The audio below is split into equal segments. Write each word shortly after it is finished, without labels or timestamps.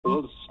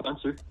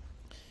this?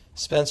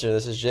 Spencer,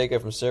 this is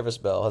Jacob from Service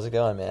Bell. How's it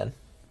going, man?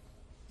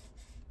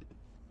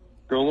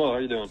 Going well. How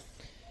you doing?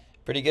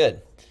 Pretty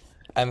good.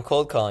 I'm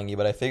cold calling you,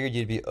 but I figured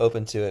you'd be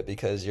open to it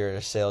because you're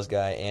a sales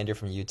guy and you're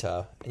from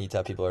Utah, and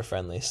Utah people are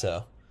friendly,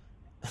 so.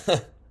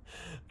 Was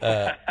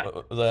I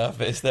off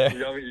base there?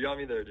 You got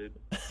me there, dude.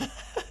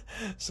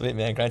 Sweet,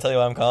 man. Can I tell you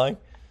why I'm calling?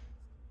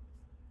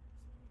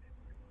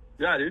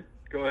 Yeah, dude.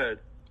 Go ahead.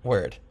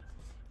 Word.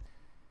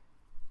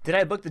 Did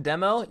I book the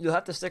demo? You'll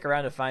have to stick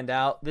around to find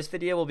out. This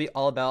video will be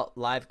all about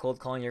live cold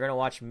calling. You're going to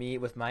watch me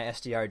with my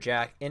SDR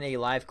Jack in a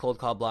live cold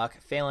call block,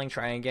 failing,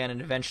 trying again,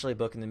 and eventually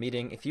booking the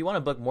meeting. If you want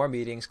to book more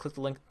meetings, click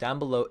the link down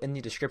below in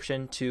the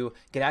description to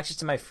get access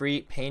to my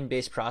free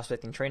pain-based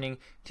prospecting training. It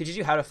teaches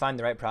you how to find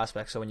the right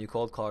prospects so when you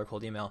cold call or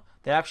cold email,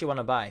 they actually want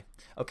to buy.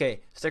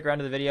 Okay, stick around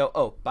to the video.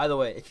 Oh, by the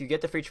way, if you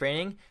get the free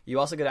training, you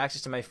also get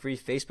access to my free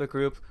Facebook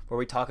group where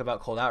we talk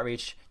about cold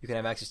outreach. You can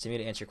have access to me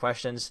to answer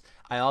questions.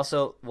 I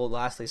also will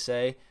lastly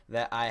say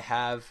that I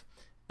have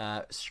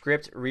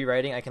script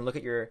rewriting. I can look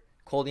at your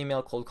cold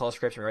email, cold call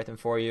scripts and write them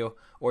for you,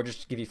 or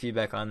just give you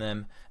feedback on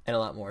them and a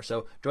lot more.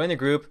 So join the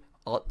group.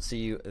 I'll see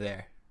you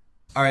there.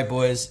 All right,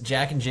 boys.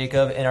 Jack and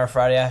Jacob in our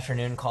Friday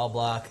afternoon call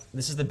block.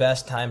 This is the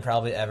best time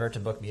probably ever to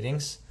book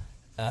meetings,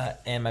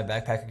 and my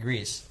backpack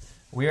agrees.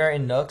 We are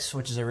in Nooks,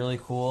 which is a really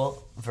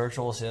cool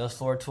virtual sales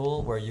floor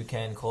tool where you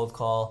can cold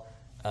call,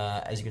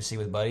 as you can see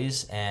with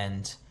buddies,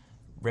 and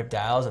rip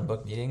dials and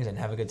book meetings and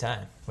have a good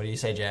time. What do you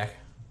say, Jack?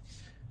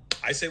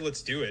 I say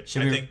let's do it.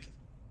 I think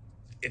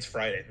it's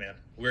Friday, man.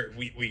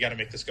 We got to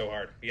make this go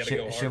hard. We got to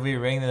go hard. Should we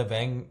ring the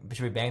bang?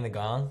 Should we bang the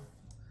gong?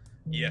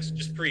 Yes,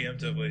 just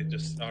preemptively.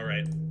 Just all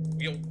right.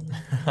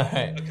 All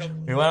right.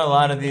 We want a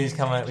lot of these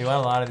coming. We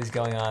want a lot of these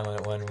going on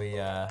when we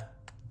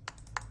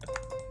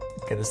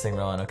get this thing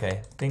rolling.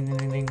 Okay. Ding ding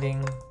ding ding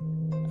ding.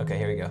 Okay,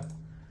 here we go.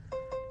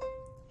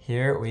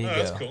 Here we go.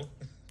 That's cool.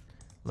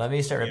 Let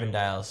me start ripping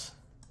dials.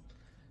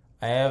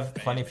 I have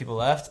plenty of people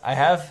left.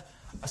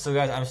 So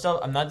guys,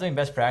 I'm not doing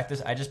best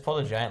practice. I just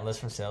pulled a giant list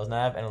from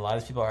SalesNav, and a lot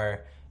of these people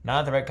are not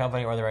at the right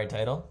company or the right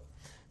title.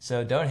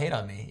 So don't hate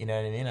on me. You know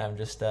what I mean? I'm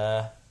just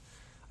I'm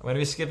gonna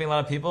be skipping a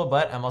lot of people,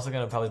 but I'm also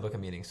gonna probably book a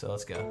meeting. So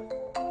let's go.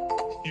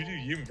 You do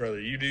you, brother.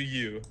 You do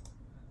you.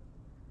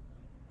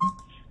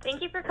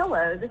 Thank you for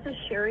hello. This is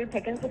Sherry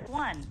Pickens with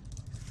 1.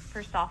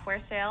 For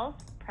software sales,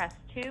 press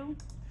 2.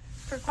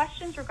 For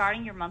questions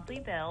regarding your monthly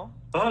bill.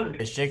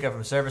 It's Jacob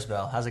from Service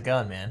Bell. How's it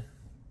going, man?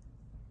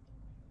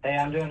 Hey,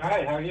 I'm doing all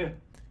right. How are you?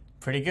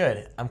 Pretty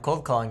good. I'm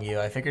cold calling you.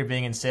 I figured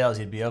being in sales,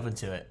 you'd be open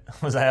to it.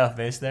 Was I off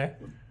base there?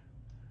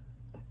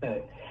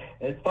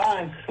 It's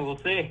fine. We'll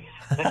see.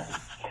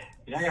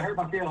 You're not gonna hurt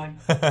my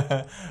feelings.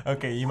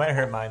 Okay, you might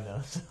hurt mine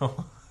though.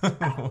 So,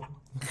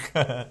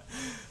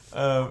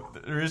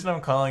 the reason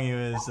I'm calling you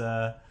is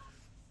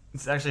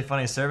it's actually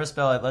funny. Service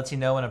Bell, it lets you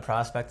know when a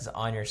prospect is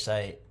on your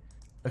site,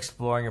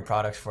 exploring your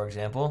products, for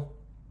example,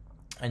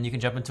 and you can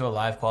jump into a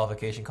live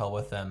qualification call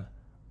with them,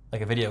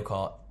 like a video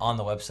call on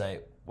the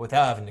website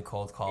without having to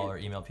cold call or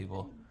email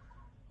people.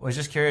 I was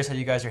just curious how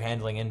you guys are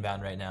handling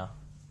inbound right now.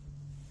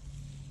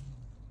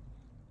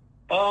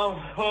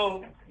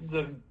 Well,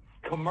 the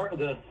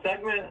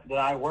segment that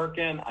I work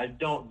in, I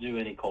don't do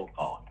any cold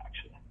calling,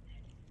 actually.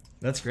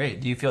 That's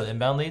great. Do you field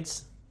inbound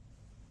leads?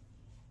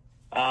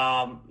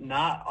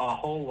 Not a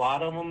whole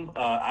lot of them.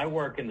 I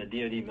work in the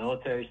DoD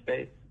military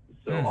space,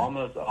 so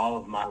almost all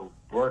of my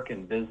work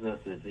in business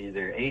is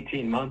either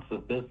 18 months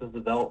of business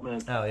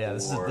development. Oh yeah,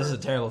 this is a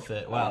terrible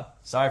fit. Wow,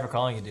 sorry for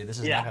calling you, dude. This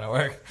is not gonna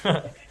work.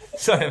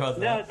 Sorry about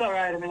that. No, it's all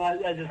right. I mean,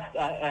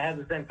 I had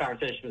the same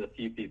conversation with a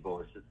few people.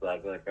 It's just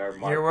like our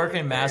market. You're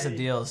working massive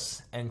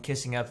deals and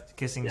kissing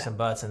some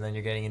butts, and then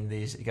you're getting into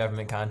these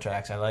government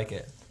contracts. I like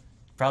it.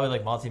 Probably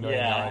like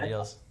multi-million-dollar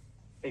deals.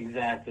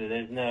 Exactly.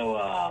 There's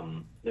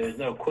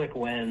no quick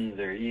wins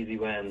or easy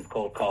wins.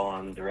 Cold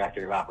calling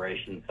director of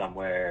operations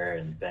somewhere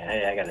and saying,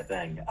 "Hey, I got a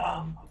thing."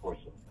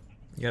 Unfortunately,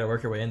 you got to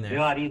work your way in there. It's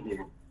a lot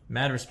easier.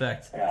 Mad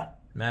respect. Yeah.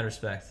 Mad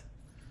respect.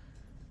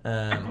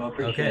 Well,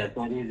 appreciate it. It's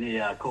not easy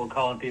cold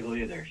calling people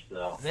either.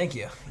 So. Thank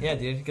you. Yeah,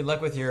 dude. Good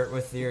luck with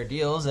your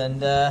deals,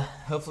 and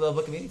hopefully I'll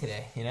book a meeting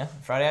today. You know,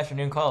 Friday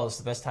afternoon call is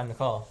the best time to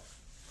call.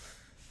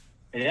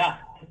 Yeah.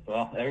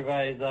 Well,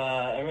 everybody's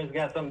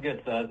got something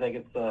good, so I think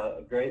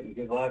it's great and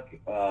good luck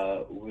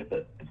with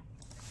it.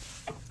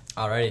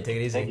 Alrighty, take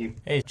it easy. Thank you.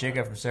 Hey,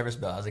 Jacob from Service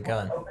Bell. How's it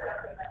going?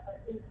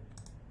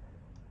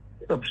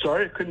 I'm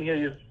sorry, I couldn't hear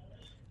you.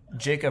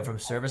 Jacob from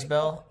Service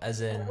Bell,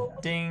 as in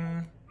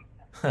ding.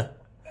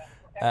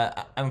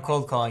 I'm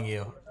cold calling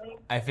you.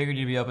 I figured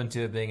you'd be open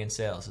to it being in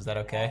sales. Is that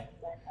okay?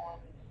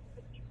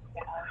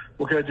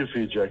 What can I do for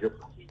you, Jacob?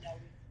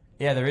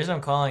 Yeah, the reason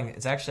I'm calling,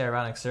 it's actually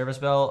ironic. Service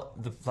Bell,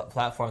 the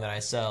platform that I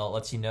sell,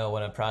 lets you know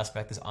when a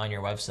prospect is on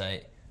your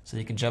website, so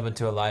you can jump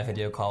into a live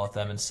video call with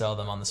them and sell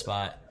them on the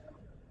spot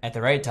at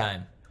the right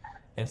time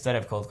instead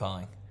of cold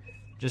calling.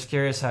 Just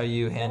curious how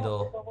you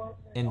handle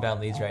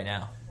inbound leads right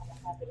now.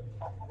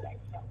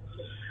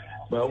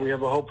 Well, we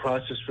have a whole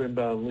process for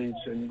inbound leads,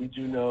 and we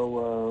do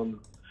know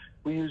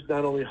we use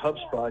not only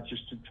HubSpot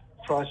just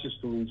process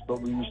the leads, but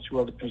we use 2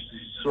 other pieces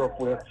of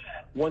software.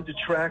 One to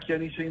track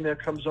anything that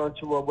comes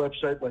onto our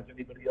website, like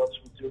anybody else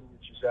would do,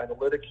 which is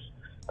analytics.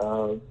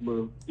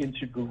 We're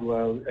into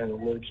Google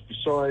Analytics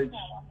besides,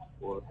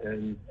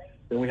 and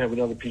then we have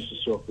another piece of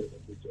software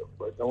that we do.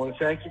 But I want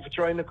to thank you for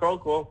trying the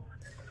cold call.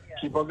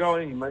 Keep on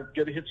going. You might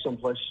get a hit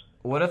someplace.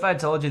 What if I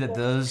told you that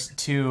those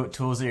 2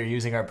 tools that you're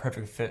using are a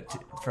perfect fit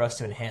for us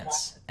to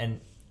enhance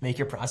and make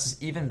your process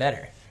even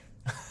better?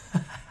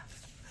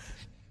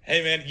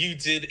 Hey, man, you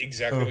did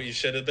exactly what you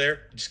should have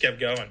there. Just kept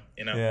going,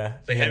 you know. Yeah.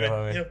 Like, hey,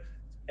 man,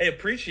 hey,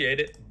 appreciate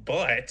it,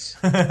 but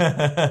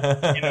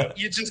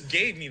you just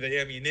gave me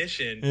the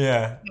ammunition.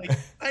 Yeah. Like,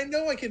 I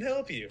know I can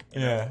help you.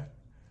 Yeah.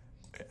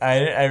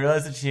 I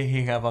realized that she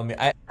hung up on me.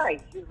 Hi,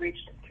 you've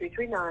reached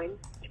 339-23.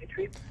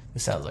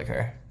 This sounds like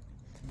her.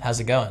 How's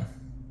it going?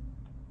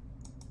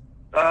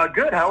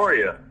 Good. How are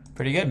you?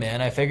 Pretty good,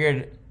 man. I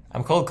figured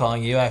I'm cold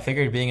calling you. I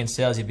figured being in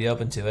sales, you'd be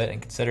open to it,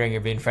 and considering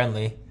you're being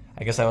friendly,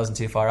 I guess I wasn't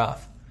too far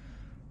off.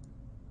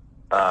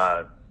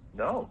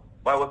 No.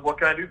 Why? What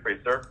can I do for you,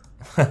 sir?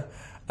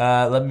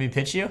 Let me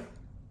pitch you.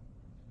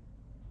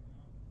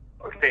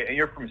 Okay, and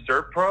you're from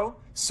ServPro?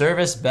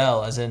 Service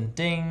Bell, as in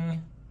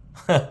ding.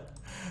 Service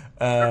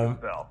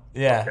Bell.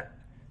 Yeah. Okay.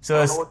 So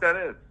I don't know what that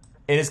is.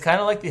 it is kind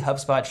of like the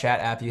HubSpot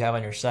chat app you have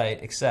on your site,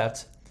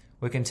 except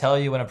we can tell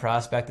you when a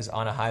prospect is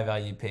on a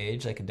high-value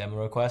page, like a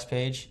demo request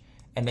page,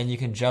 and then you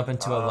can jump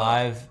into a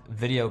live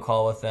video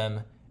call with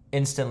them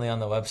instantly on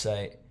the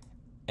website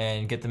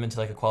and get them into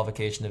like a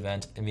qualification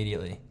event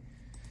immediately.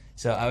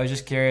 So I was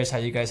just curious how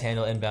you guys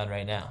handle inbound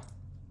right now.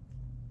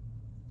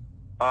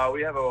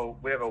 We have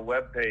a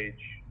web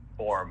page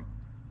form.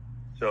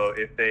 So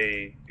if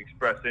they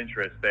express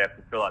interest, they have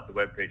to fill out the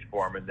web page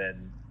form, and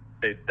then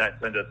that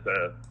sends us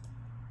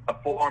a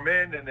form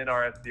in, and then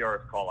our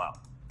SDRs call out.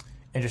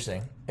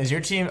 Interesting. Is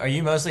your team? Are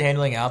you mostly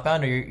handling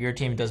outbound, or your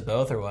team does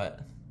both, or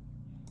what?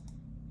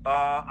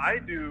 I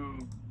do.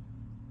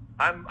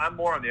 I'm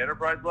more on the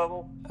enterprise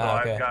level. So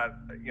okay. I've got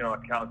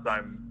accounts.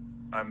 I'm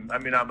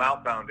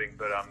outbounding,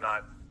 but I'm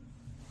not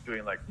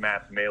doing like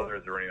mass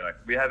mailers or anything like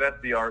that. We have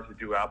SDRs who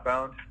do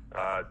outbound.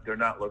 They're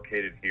not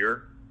located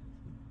here.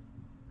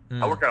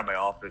 I work out of my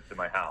office in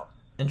my house.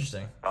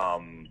 Interesting.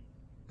 Same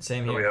so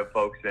here. We have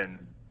folks in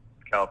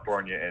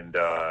California and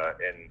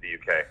in the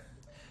UK.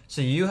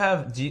 So you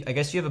have, I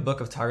guess you have a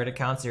book of target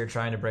accounts that you're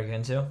trying to break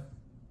into?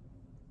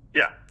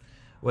 Yeah.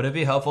 Would it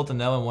be helpful to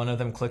know when one of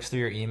them clicks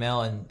through your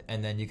email and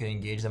then you can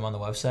engage them on the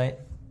website?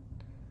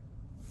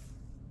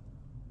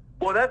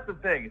 Well, that's the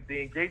thing. It's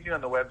the engaging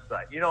on the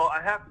website.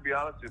 I have to be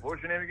honest with you. What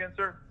was your name again,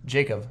 sir?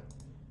 Jacob.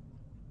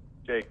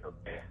 Jacob.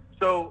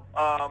 So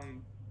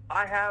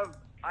I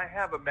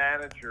have a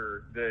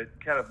manager that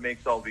kind of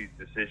makes all these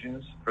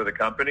decisions for the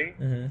company.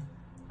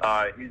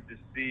 Mm-hmm. He's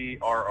the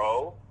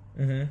CRO.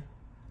 Mm-hmm.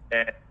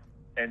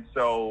 And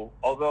so,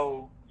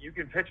 although you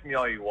can pitch me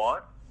all you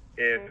want,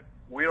 if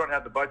we don't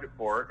have the budget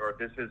for it, or if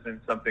this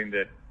isn't something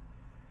that,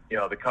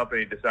 the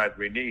company decides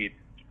we need,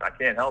 I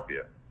can't help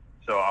you.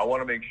 So I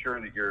want to make sure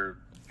that you're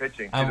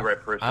pitching to the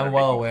right person. I'm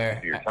well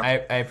aware.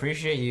 I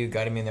appreciate you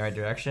guiding me in the right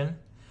direction.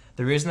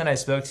 The reason that I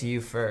spoke to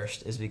you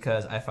first is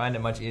because I find it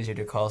much easier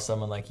to call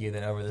someone like you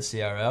than over the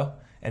CRO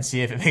and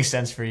see if it makes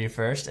sense for you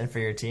first and for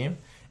your team.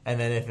 And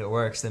then if it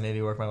works, then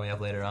maybe work my way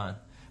up later on.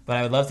 But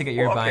I would love to get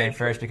your buy-in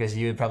first because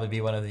you would probably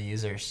be one of the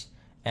users.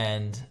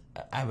 And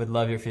I would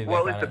love your feedback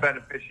on it. Well, it's the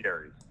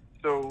beneficiaries.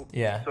 So,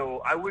 yeah.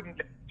 So I wouldn't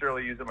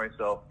necessarily use it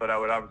myself, but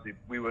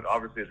we would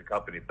obviously as a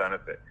company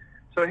benefit.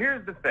 So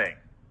here's the thing.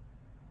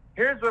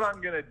 Here's what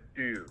I'm going to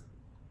do.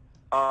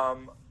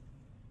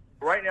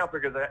 Right now,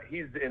 because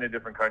he's in a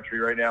different country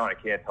right now, and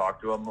I can't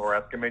talk to him or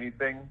ask him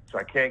anything, so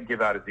I can't give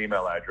out his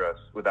email address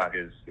without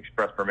his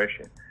express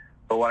permission.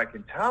 But what I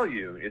can tell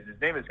you is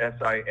his name is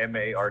Simard.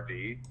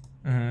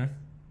 Mm-hmm.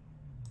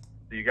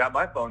 So you got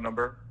my phone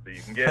number, so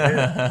you can get his.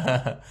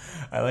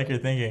 I like your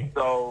thinking.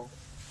 So,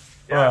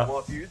 yeah, well,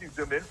 if you're using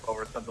Zoom Info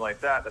or something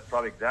like that, that's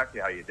probably exactly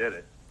how you did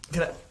it.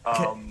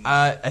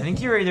 I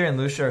think you were either in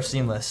Lucia or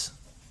Seamless.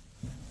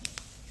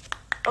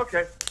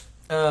 Okay.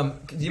 Do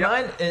you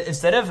mind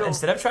instead of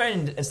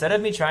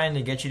me trying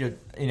to get you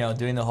to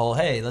doing the whole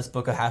hey, let's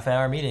book a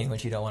half-hour meeting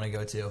which you don't want to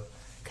go to,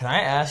 can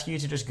I ask you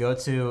to just go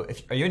to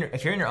if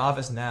you're in your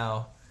office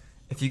now,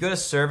 if you go to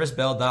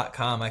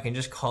servicebell.com, I can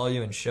just call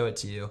you and show it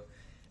to you,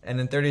 and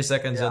in 30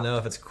 seconds you'll know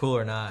if it's cool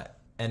or not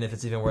and if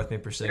it's even worth me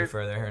pursuing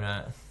further or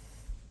not.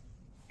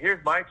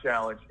 Here's my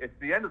challenge. It's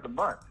the end of the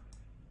month,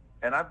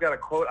 and I've got a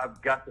quote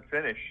I've got to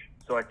finish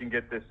so I can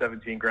get this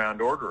 17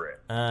 grand order in.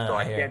 So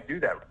I can't do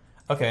that.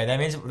 Okay, that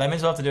means we'll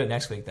have to do it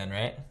next week then,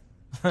 right?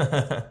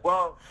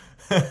 Well,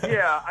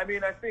 yeah. I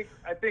mean, I think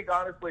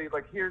honestly,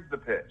 like, here's the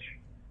pitch.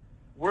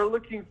 We're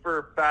looking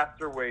for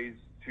faster ways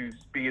to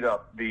speed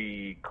up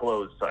the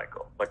close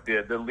cycle, like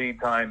the lead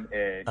time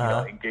and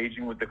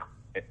engaging with the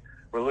client.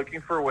 We're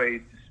looking for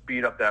ways to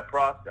speed up that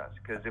process,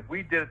 because if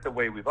we did it the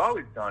way we've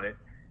always done it,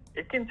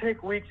 it can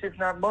take weeks, if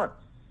not months.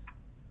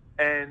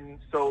 And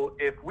so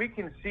if we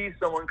can see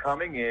someone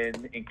coming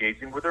in,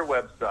 engaging with their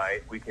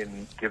website, we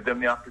can give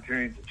them the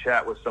opportunity to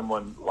chat with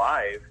someone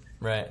live,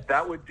 Right.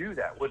 that would do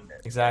that, wouldn't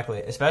it?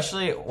 Exactly.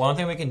 Especially one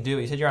thing we can do,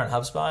 you said you're on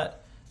HubSpot,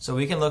 so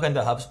we can look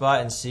into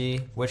HubSpot and see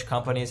which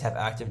companies have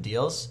active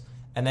deals,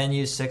 and then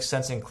use 6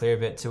 Sense and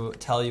Clearbit to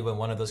tell you when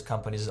one of those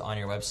companies is on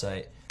your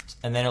website,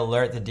 and then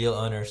alert the deal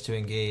owners to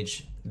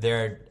engage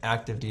their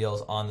active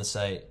deals on the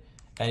site,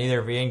 and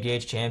either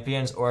re-engage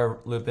champions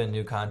or loop in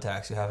new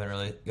contacts who haven't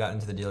really gotten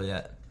into the deal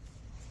yet.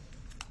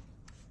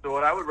 So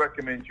what I would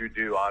recommend you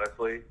do,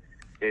 honestly,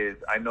 is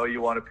I know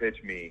you want to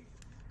pitch me,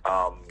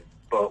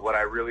 but what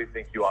I really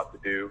think you ought to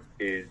do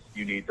is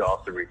you need to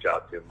also reach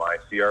out to my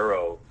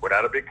CRO. We're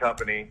not a big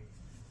company.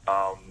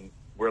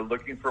 We're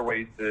looking for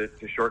ways to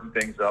shorten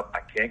things up.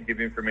 I can't give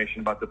you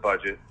information about the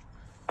budget.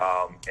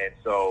 And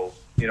so,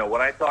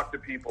 when I talk to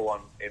people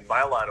in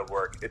my line of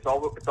work, it's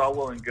all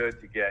well and good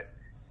to get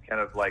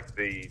kind of like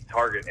the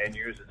target end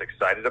users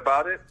excited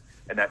about it,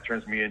 and that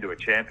turns me into a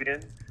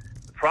champion.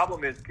 The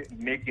problem is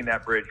making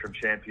that bridge from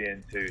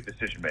champion to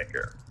decision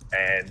maker.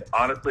 And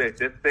honestly, at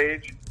this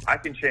stage, I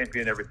can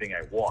champion everything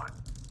I want.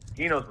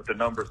 He knows what the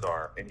numbers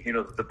are, and he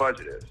knows what the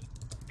budget is.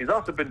 He's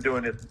also been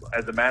doing this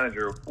as a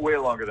manager way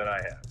longer than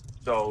I have.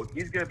 So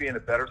he's going to be in a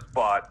better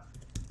spot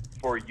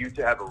for you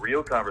to have a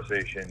real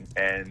conversation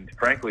and,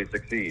 frankly,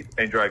 succeed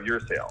and drive your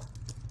sale.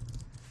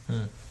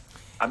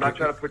 I'm not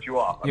trying to put you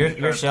off.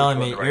 You're selling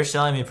me. You're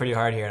selling me pretty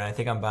hard here, and I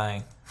think I'm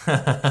buying. So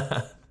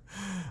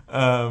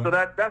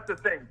that's the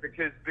thing,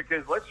 because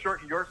let's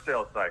shorten your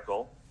sales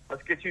cycle.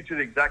 Let's get you to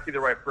exactly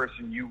the right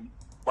person you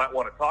might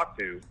want to talk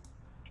to.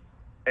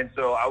 And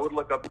so I would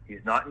look up.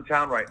 He's not in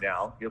town right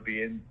now. He'll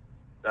be in.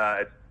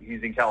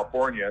 He's in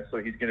California, so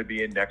he's going to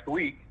be in next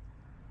week.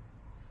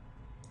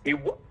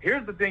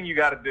 Here's the thing you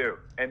got to do,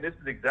 and this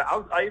is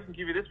I even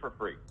give you this for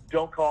free.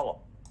 Don't call him.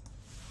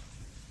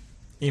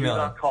 Email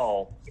Do not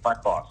call my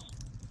boss.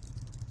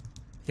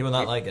 He will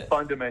not like it.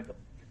 Fundamentally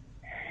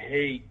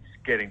hates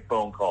getting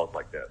phone calls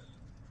like this.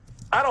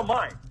 I don't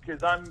mind,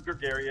 because I'm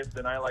gregarious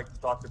and I like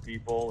to talk to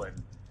people,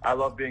 and I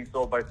love being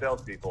sold by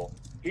salespeople.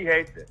 He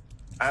hates it.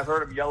 I've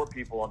heard him yell at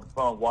people on the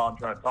phone while I'm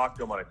trying to talk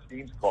to him on a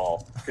Teams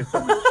call because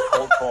someone's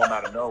cold calling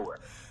out of nowhere.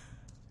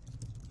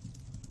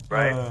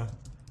 Right?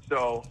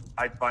 So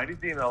I'd find his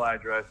email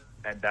address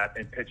and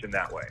pitch him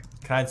that way.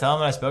 Can I tell him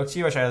that I spoke to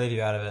you, or should I leave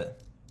you out of it?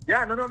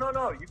 Yeah,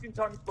 no. You can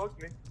tell him you spoke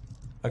to me.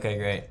 Okay,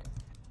 great.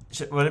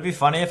 Would it be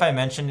funny if I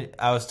mentioned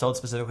I was told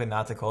specifically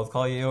not to cold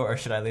call you, or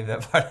should I leave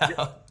that part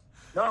out?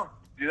 No,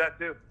 do that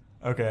too.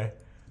 Okay.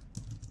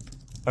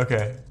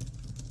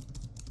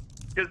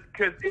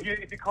 Because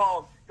if you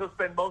call him, he'll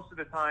spend most of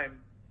the time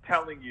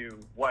telling you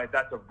why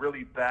that's a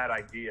really bad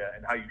idea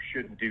and how you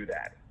shouldn't do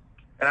that.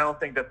 And I don't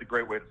think that's a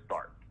great way to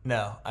start.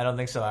 No, I don't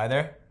think so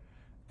either.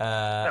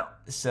 No.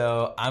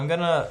 So I'm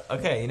gonna.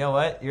 Okay, you know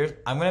what?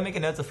 I'm gonna make a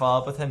note to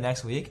follow up with him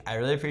next week. I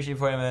really appreciate you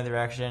pointing him in the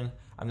direction.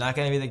 I'm not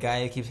gonna be the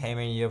guy who keeps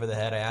hammering you over the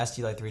head. I asked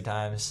you like 3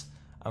 times.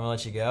 I'm gonna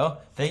let you go.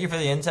 Thank you for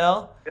the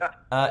intel.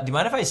 Yeah. Do you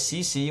mind if I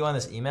CC you on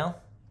this email?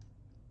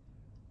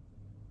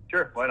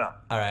 Sure, why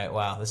not? All right.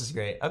 Wow, this is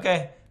great.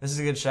 Okay, this is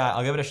a good shot.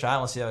 I'll give it a shot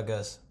and we'll see how it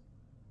goes.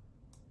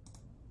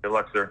 Good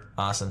luck, sir.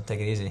 Awesome. Take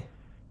it easy.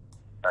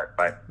 All right,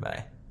 bye.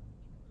 Bye.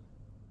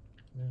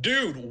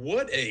 Dude,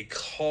 what a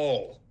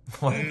call.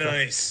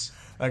 Nice.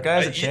 That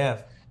guy's a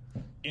champ.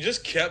 You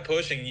just kept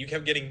pushing. You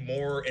kept getting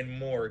more and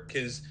more,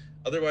 because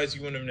otherwise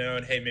you wouldn't have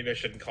known, hey, maybe I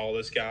shouldn't call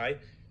this guy.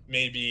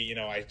 Maybe,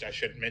 I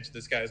shouldn't mention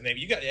this guy's name.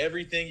 You got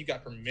everything. You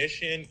got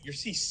permission. You're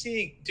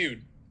CCing.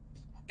 Dude,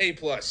 A+.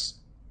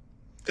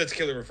 That's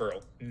killer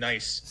referral.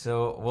 Nice.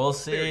 So we'll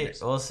see.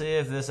 Nice. We'll see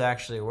if this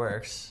actually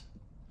works.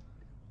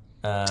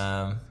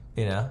 But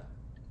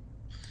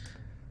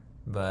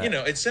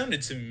it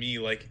sounded to me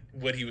like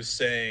what he was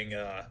saying.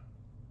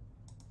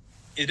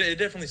 It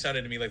definitely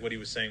sounded to me like what he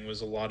was saying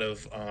was a lot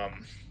of,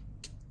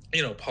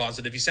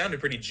 positive. He sounded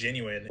pretty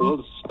genuine. Hello,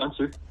 this is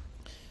Spencer.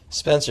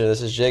 Spencer,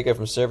 this is Jacob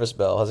from Service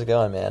Bell. How's it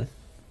going, man?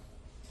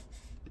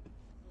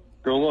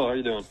 Going well. How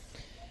you doing?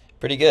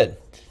 Pretty good.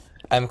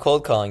 I'm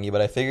cold calling you, but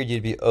I figured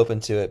you'd be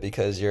open to it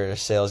because you're a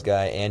sales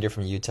guy and you're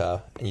from Utah,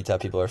 and Utah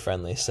people are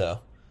friendly. So,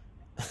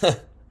 was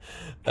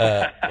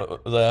I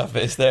off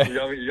base there?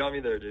 You got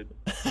me there, dude.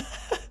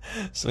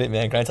 Sweet,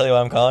 man. Can I tell you why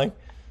I'm calling?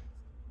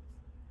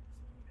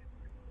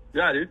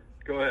 Yeah, dude.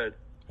 Go ahead.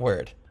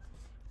 Word.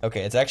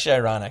 Okay, it's actually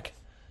ironic.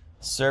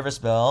 Service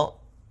Bell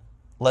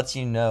lets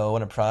you know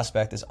when a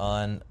prospect is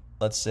on,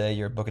 let's say,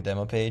 your book a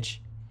demo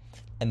page,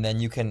 and then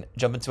you can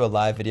jump into a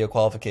live video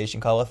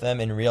qualification call with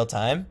them in real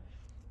time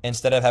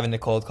instead of having to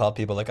cold call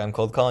people like I'm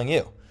cold calling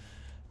you.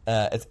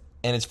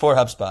 It's for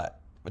HubSpot,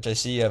 which I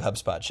see you have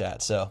HubSpot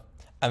chat. So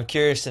I'm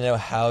curious to know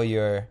how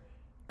you're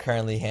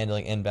currently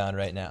handling inbound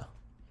right now.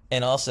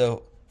 And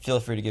also, feel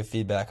free to give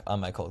feedback on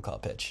my cold call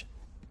pitch.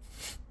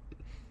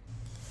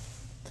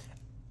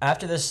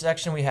 After this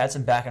section, we had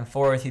some back and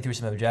forth. He threw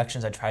some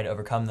objections. I tried to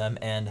overcome them,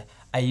 and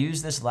I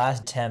used this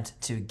last attempt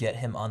to get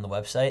him on the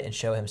website and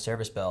show him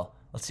Service Bell.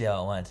 Let's see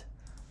how it went.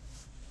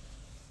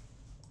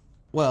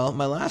 Well,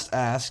 my last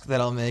ask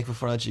that I'll make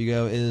before I let you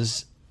go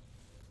is,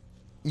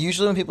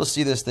 usually when people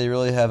see this, they're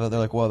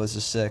like, whoa, this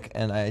is sick,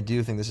 and I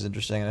do think this is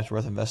interesting and it's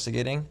worth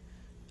investigating.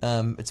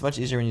 It's much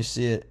easier when you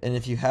see it. And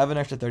if you have an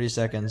extra 30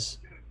 seconds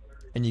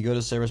and you go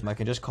to service, I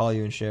can just call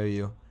you and show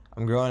you.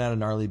 I'm growing out a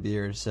gnarly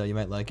beard, so you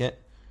might like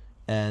it.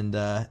 And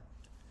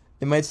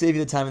it might save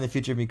you the time in the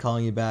future of me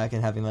calling you back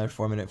and having another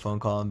 4-minute phone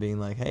call and being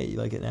like, hey, you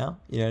like it now?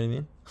 You know what I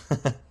mean?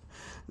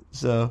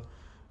 So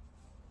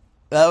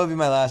that would be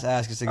my last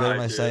ask, is to go to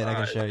my site and I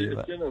can show you.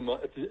 It's the end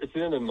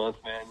of the month,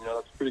 man. You know,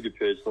 that's a pretty good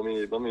pitch. Let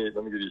me give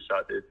you a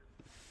shot, dude.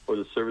 Or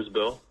the Service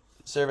Bell?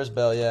 Service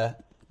Bell, yeah.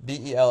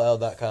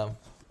 BELL.com.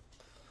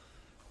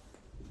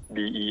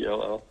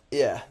 BELL?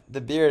 Yeah,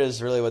 the beard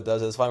is really what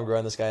does it. That's why I'm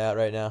growing this guy out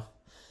right now.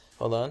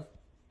 Hold on.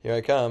 Here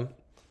I come.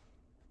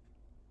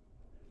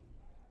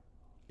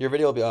 Your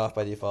video will be off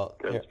by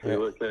default.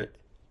 Okay.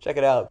 Check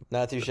it out.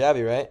 Not too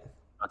shabby, right?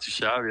 Not too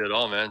shabby at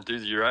all, man.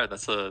 Dude, you're right.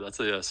 That's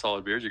a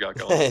solid beard you got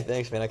going. Hey,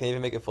 thanks, man. I can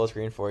even make it full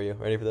screen for you.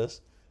 Ready for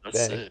this?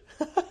 That's it.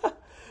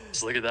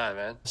 Just look at that,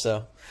 man.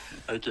 So,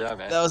 heck yeah,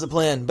 man. That was the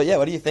plan. But yeah,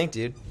 what do you think,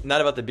 dude? Not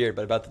about the beard,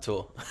 but about the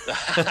tool.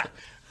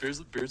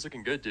 Beard's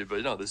looking good, dude. But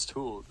you know, this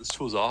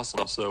tool's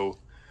awesome. So,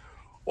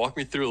 walk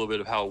me through a little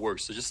bit of how it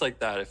works. So, just like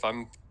that, if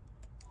I'm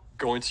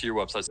going to your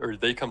website or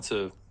they come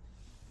to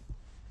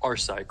our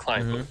site,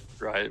 client book,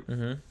 right?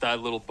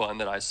 That little button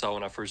that I saw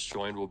when I first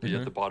joined will be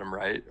at the bottom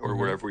right or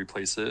wherever we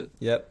place it.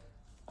 Yep.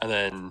 And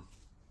then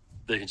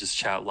they can just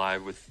chat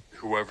live with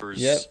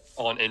whoever's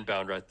on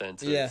inbound right then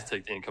to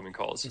take the incoming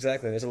calls.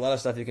 Exactly. There's a lot of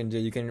stuff you can do.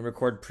 You can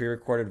record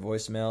pre-recorded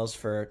voicemails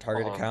for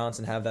target accounts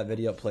and have that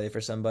video play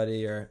for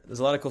somebody. Or there's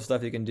a lot of cool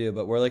stuff you can do.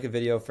 But we're like a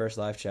video first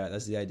live chat.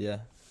 That's the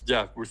idea.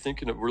 Yeah, we're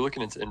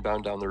looking into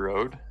inbound down the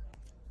road.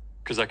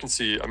 Because I can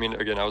see, I mean,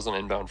 again, I was on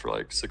inbound for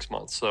like 6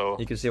 months, so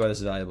you can see why this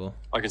is valuable.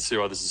 I can see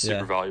why this is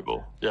super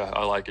valuable. Yeah,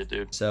 I like it,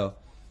 dude. So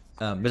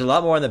there's a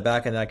lot more on the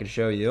back end that I could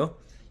show you.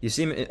 You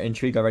seem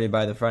intrigued already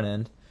by the front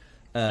end.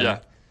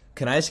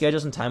 Can I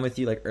schedule some time with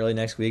you like early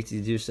next week to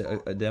do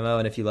a demo?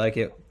 And if you like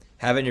it,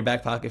 have it in your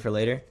back pocket for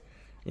later.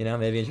 You know,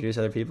 maybe introduce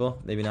other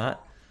people, maybe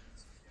not.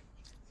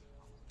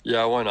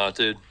 Yeah, why not,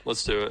 dude?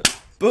 Let's do it.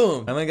 Boom!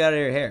 I'm gonna get out of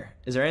your hair.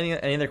 Is there any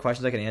other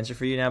questions I can answer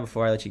for you now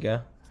before I let you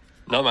go?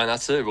 No, man,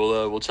 that's it.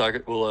 We'll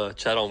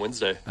chat on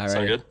Wednesday. All right.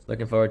 Sound good?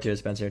 Looking forward to it,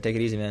 Spencer. Take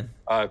it easy, man.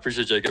 I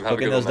appreciate it, Jacob. Have Book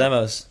a good in those one, man.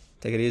 demos.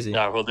 Take it easy.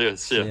 Yeah, we'll do.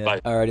 See ya. Bye.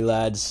 Alrighty,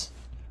 lads.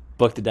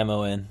 Book the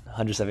demo in.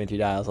 173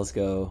 dials. Let's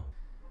go.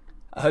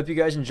 I hope you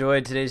guys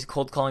enjoyed today's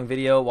cold calling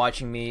video,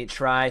 watching me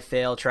try,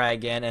 fail, try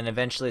again, and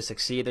eventually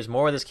succeed. There's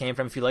more where this came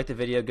from. If you liked the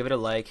video, give it a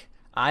like.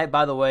 I,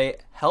 by the way,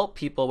 help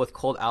people with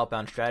cold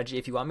outbound strategy.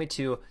 If you want me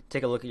to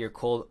take a look at your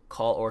cold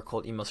call or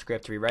cold email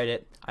script to rewrite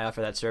it, I offer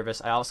that service.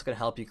 I also can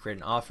help you create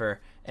an offer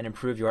and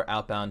improve your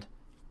outbound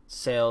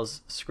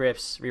sales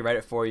scripts, rewrite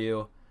it for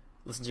you,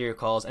 listen to your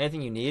calls,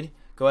 anything you need.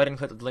 Go ahead and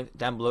click the link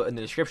down below in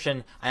the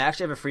description. I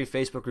actually have a free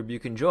Facebook group you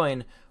can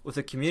join with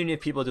a community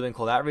of people doing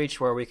cold outreach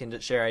where we can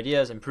share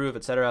ideas, improve,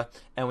 etc.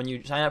 And when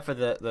you sign up for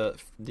the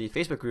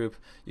Facebook group,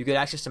 you get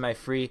access to my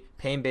free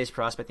pain-based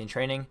prospecting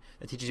training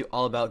that teaches you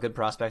all about good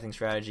prospecting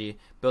strategy,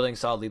 building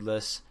solid lead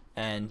lists,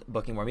 and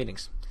booking more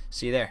meetings.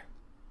 See you there.